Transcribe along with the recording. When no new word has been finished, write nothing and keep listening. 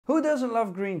Who doesn't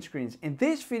love green screens? In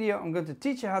this video I'm going to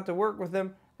teach you how to work with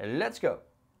them. Let's go!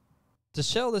 To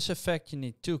sell this effect you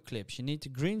need two clips. You need the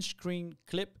green screen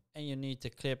clip and you need the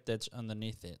clip that's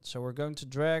underneath it. So we're going to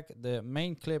drag the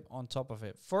main clip on top of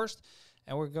it first,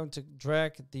 and we're going to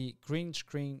drag the green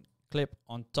screen clip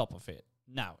on top of it.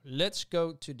 Now let's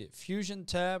go to the Fusion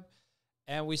tab,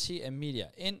 and we see a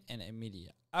media in and a media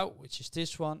out, which is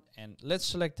this one. And let's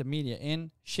select the media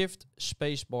in, shift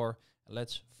spacebar, and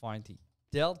let's find the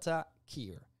delta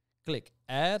key. Click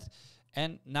add,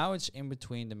 and now it's in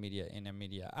between the media in and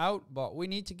media out, but we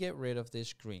need to get rid of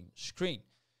this green screen.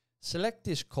 Select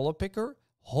this color picker,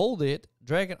 hold it,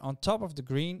 drag it on top of the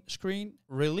green screen,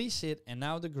 release it, and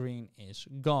now the green is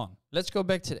gone. Let's go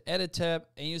back to the edit tab,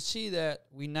 and you see that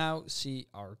we now see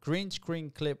our green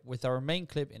screen clip with our main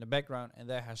clip in the background, and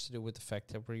that has to do with the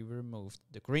fact that we removed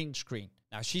the green screen.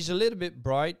 Now she's a little bit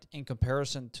bright in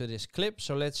comparison to this clip,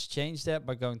 so let's change that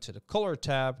by going to the color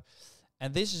tab.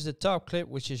 And this is the top clip,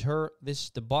 which is her. This is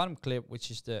the bottom clip, which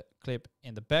is the clip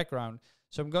in the background.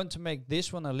 So I'm going to make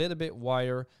this one a little bit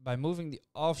wider by moving the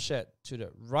offset to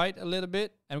the right a little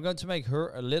bit. And I'm going to make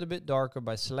her a little bit darker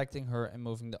by selecting her and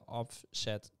moving the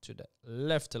offset to the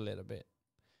left a little bit.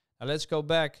 Now let's go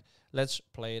back. Let's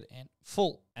play it in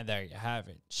full. And there you have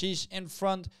it. She's in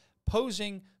front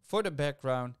posing for the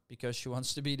background because she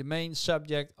wants to be the main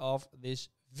subject of this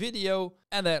video.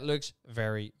 And that looks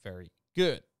very, very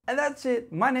good. And that's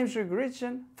it. My name is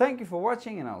Rico. Thank you for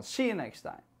watching and I'll see you next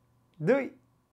time. Doei!